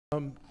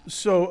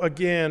So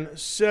again,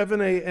 7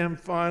 a.m.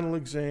 final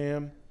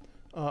exam,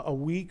 a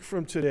week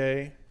from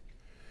today.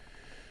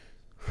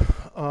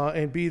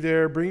 And be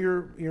there. Bring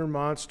your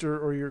monster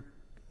or your,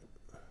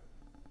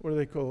 what do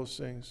they call those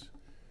things?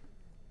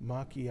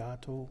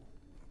 Macchiato.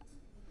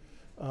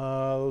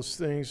 Those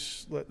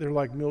things, they're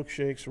like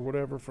milkshakes or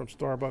whatever from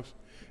Starbucks.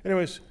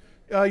 Anyways,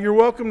 you're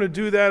welcome to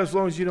do that as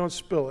long as you don't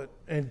spill it.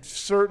 And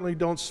certainly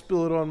don't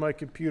spill it on my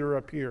computer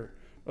up here.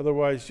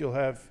 Otherwise, you'll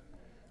have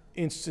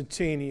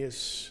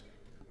instantaneous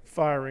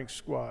firing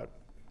squad.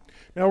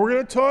 Now, we're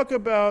going to talk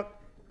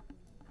about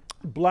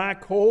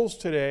black holes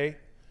today.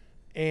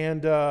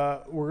 And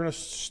we're going to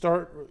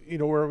start,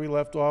 where we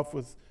left off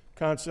with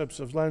concepts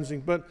of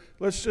lensing. But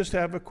let's just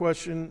have a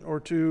question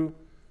or two.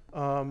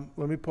 Let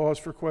me pause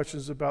for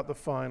questions about the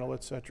final,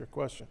 etc.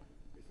 Question?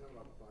 It's not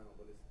about the final,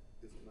 but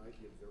is tonight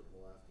the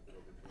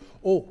observatory?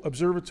 Oh,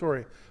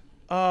 observatory.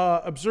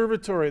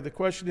 Observatory. The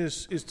question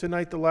is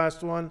tonight the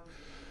last one?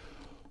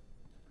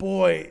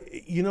 Boy,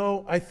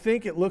 I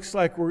think it looks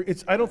like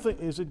I don't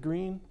think, is it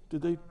green?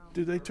 Did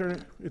they turn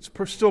it? It's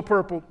still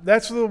purple.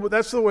 That's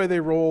the way they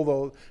roll,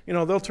 though.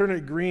 They'll turn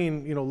it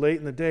green, late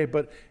in the day.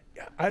 But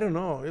I don't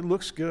know. It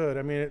looks good.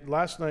 I mean,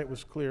 last night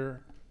was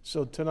clear.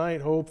 So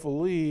tonight,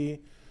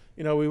 hopefully,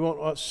 we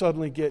won't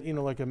suddenly get,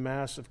 like a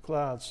massive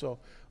cloud. So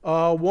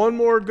one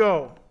more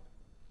go.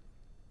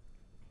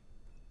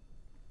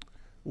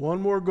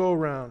 One more go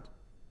round.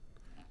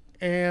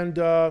 And,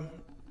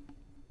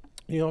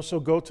 so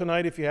go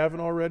tonight if you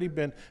haven't already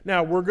been.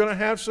 Now, we're going to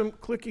have some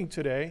clicking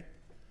today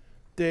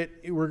that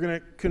we're going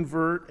to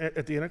convert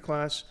at the end of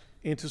class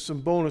into some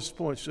bonus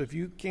points. So if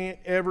you can't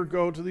ever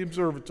go to the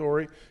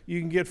observatory,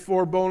 you can get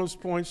 4 bonus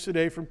points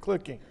today from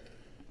clicking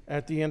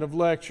at the end of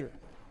lecture.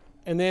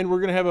 And then we're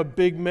going to have a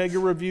big mega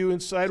review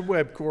inside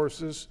web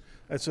courses.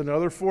 That's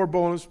another 4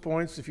 bonus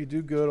points if you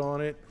do good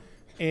on it.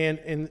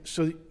 And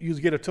so you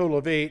get a total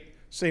of 8,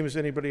 same as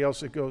anybody else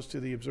that goes to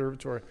the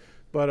observatory.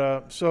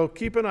 But so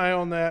keep an eye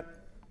on that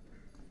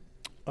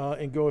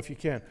and go if you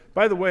can.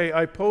 By the way,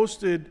 I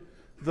posted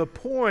the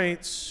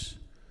points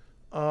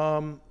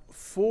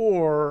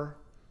for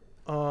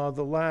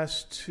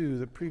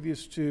the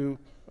previous 2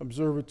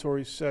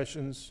 observatory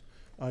sessions.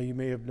 You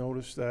may have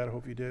noticed that. I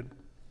hope you did.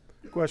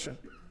 Question?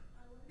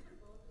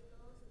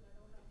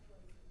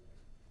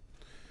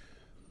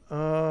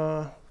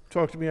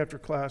 Talk to me after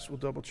class. We'll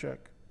double check.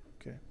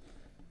 Okay.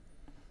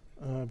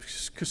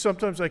 Because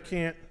sometimes I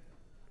can't.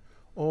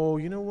 Oh,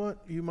 you know what?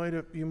 You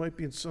might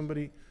be in some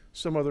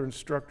other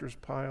instructor's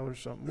pile or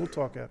something. We'll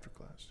talk after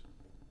class.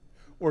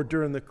 Or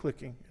during the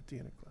clicking at the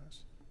end of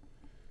class.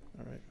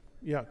 All right.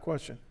 Yeah,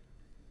 question?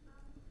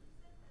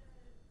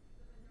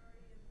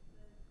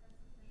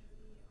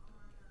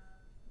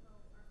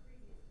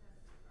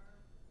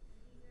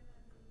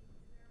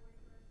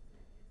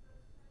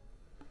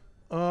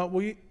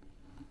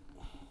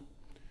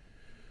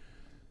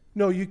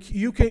 No,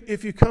 you can,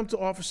 if you come to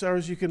office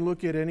hours, you can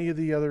look at any of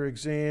the other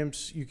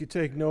exams. You could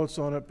take notes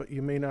on it, but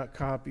you may not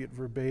copy it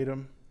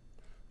verbatim.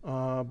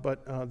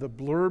 But the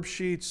blurb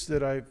sheets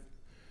that I've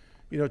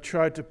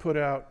tried to put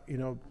out,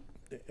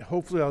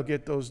 hopefully I'll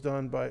get those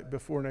done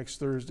before next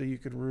Thursday. You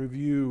can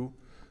review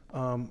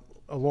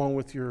along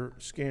with your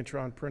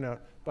Scantron printout.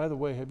 By the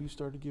way, have you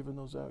started giving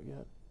those out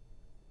yet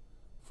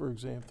for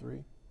exam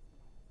 3?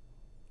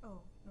 Oh,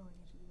 no, I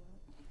need to do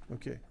that.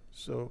 Okay,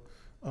 so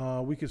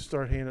we could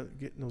start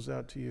getting those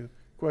out to you.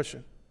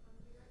 Question?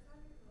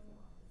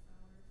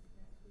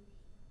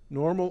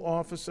 Normal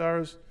office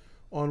hours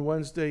on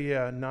Wednesday,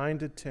 yeah, 9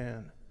 to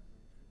 10.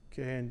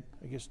 Okay, and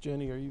I guess,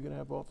 Jenny, are you going to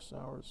have office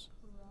hours?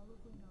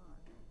 Probably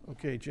not.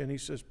 Okay, Jenny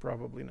says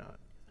probably not.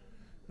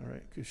 All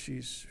right, because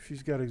she's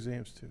got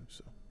exams too.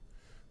 So,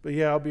 but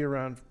yeah, I'll be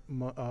around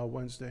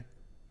Wednesday.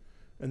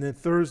 And then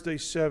Thursday,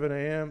 7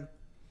 a.m.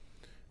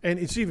 And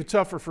it's even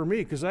tougher for me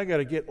because I got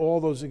to get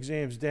all those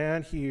exams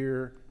down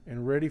here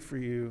and ready for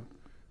you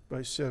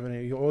by 7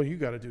 a.m. All you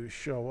got to do is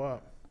show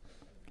up.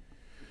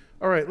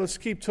 All right, let's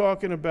keep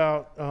talking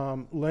about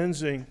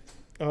lensing.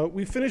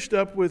 We finished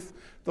up with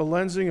the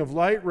lensing of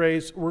light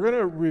rays. We're going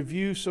to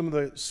review some of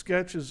the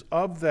sketches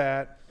of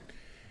that.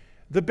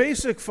 The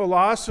basic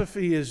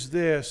philosophy is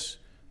this.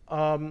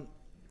 In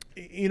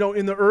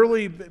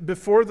the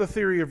before the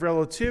theory of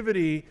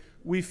relativity,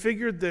 we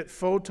figured that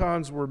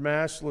photons were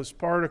massless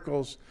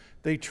particles.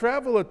 They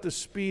travel at the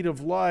speed of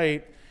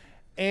light,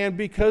 and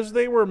because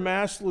they were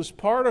massless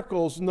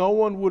particles, no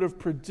one would have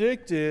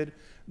predicted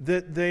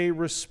that they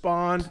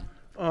respond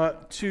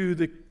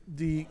to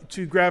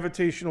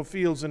gravitational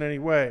fields in any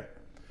way.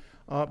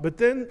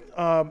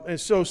 And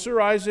so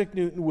Sir Isaac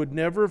Newton would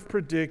never have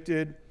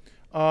predicted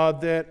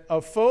that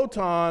a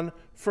photon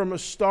from a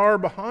star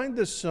behind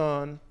the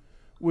sun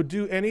would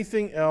do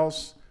anything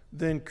else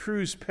than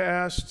cruise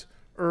past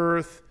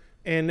Earth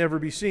and never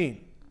be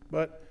seen.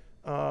 But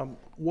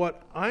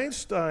what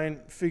Einstein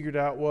figured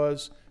out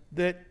was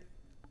that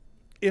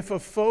if a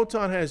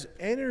photon has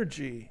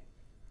energy,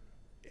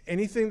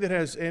 anything that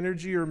has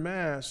energy or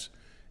mass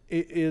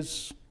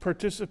is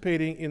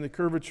participating in the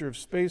curvature of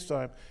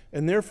space-time,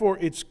 and therefore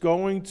it's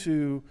going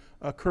to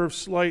curve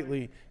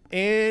slightly.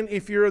 and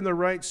if you're in the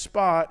right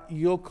spot,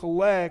 you'll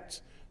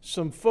collect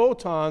some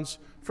photons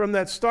from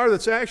that star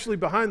that's actually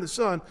behind the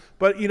sun,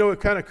 but it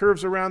kind of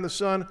curves around the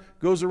sun,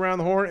 goes around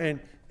the horn,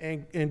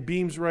 and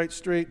beams right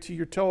straight to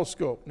your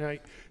telescope. Now,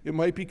 it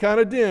might be kind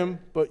of dim,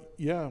 but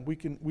yeah,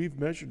 we've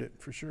measured it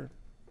for sure.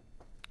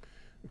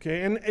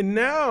 Okay, and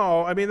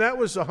now, I mean, that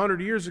was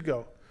 100 years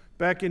ago.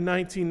 Back in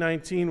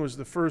 1919 was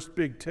the first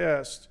big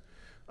test.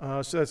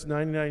 So that's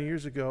 99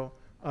 years ago.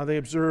 They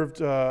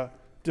observed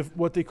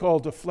what they call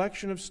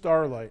deflection of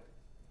starlight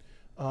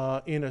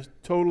in a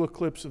total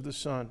eclipse of the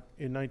sun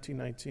in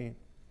 1919.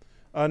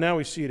 Now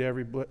we see it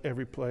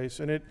every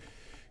place, and it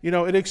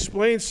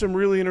explains some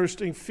really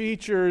interesting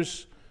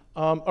features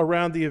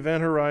around the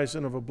event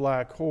horizon of a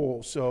black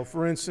hole. So,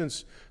 for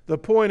instance, the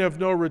point of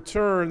no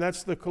return,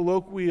 that's the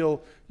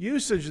colloquial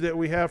usage that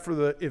we have for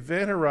the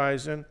event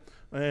horizon.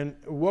 And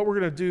what we're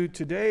going to do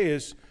today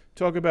is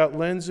talk about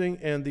lensing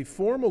and the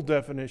formal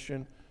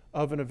definition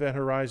of an event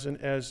horizon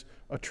as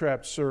a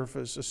trapped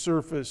surface, a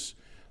surface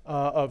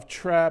of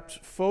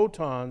trapped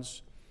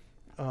photons.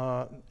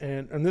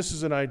 And this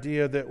is an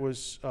idea that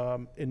was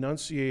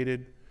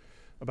enunciated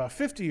about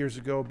 50 years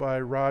ago by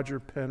Roger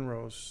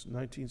Penrose,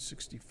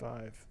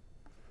 1965.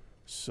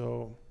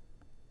 So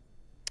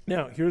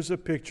now here's a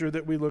picture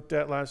that we looked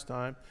at last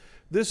time.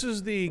 This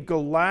is the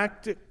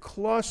galactic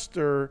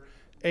cluster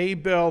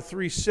Abell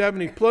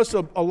 370 plus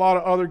a lot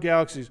of other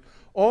galaxies.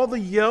 All the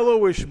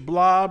yellowish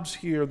blobs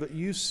here that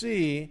you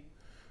see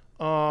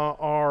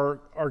are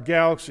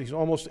galaxies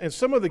almost, and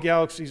some of the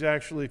galaxies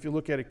actually, if you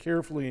look at it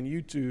carefully in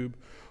YouTube,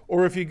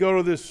 or if you go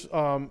to this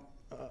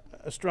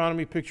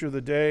astronomy picture of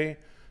the day,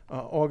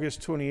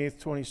 August 28th,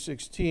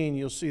 2016,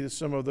 you'll see that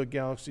some of the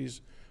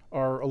galaxies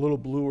are a little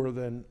bluer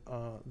than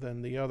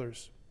the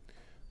others.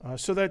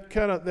 So that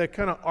kind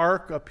of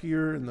arc up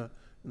here in the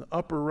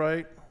upper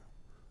right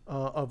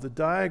of the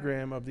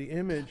diagram of the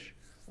image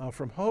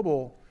from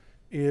Hubble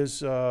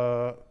is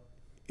a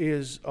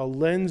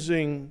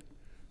lensing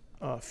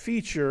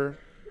feature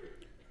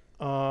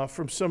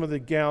from some of the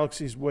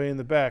galaxies way in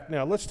the back.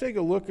 Now let's take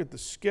a look at the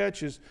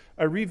sketches.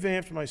 I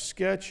revamped my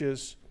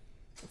sketches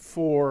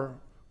for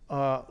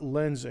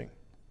lensing.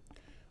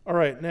 All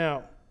right,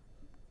 now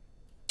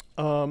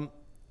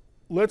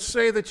let's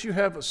say that you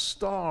have a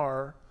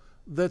star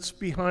that's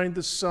behind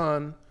the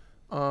sun.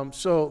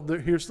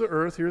 Here's the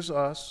Earth, here's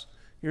us,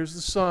 here's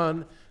the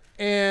sun,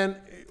 and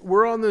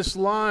we're on this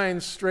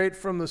line straight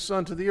from the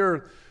sun to the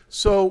Earth.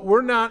 So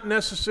we're not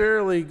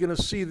necessarily going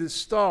to see this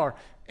star.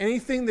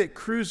 Anything that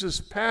cruises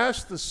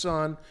past the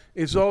sun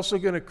is also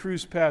going to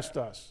cruise past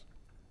us.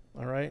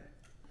 All right?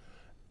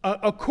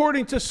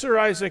 According to Sir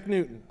Isaac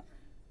Newton.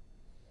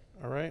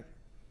 All right?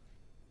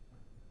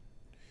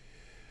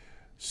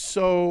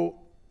 So,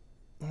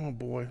 oh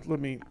boy, let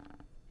me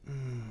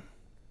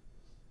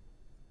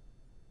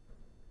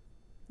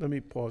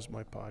pause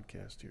my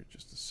podcast here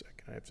just a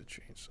second. I have to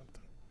change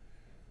something.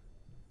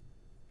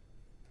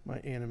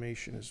 My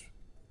animation is,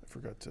 I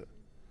forgot to,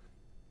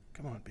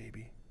 come on,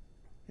 baby.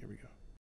 Here we go.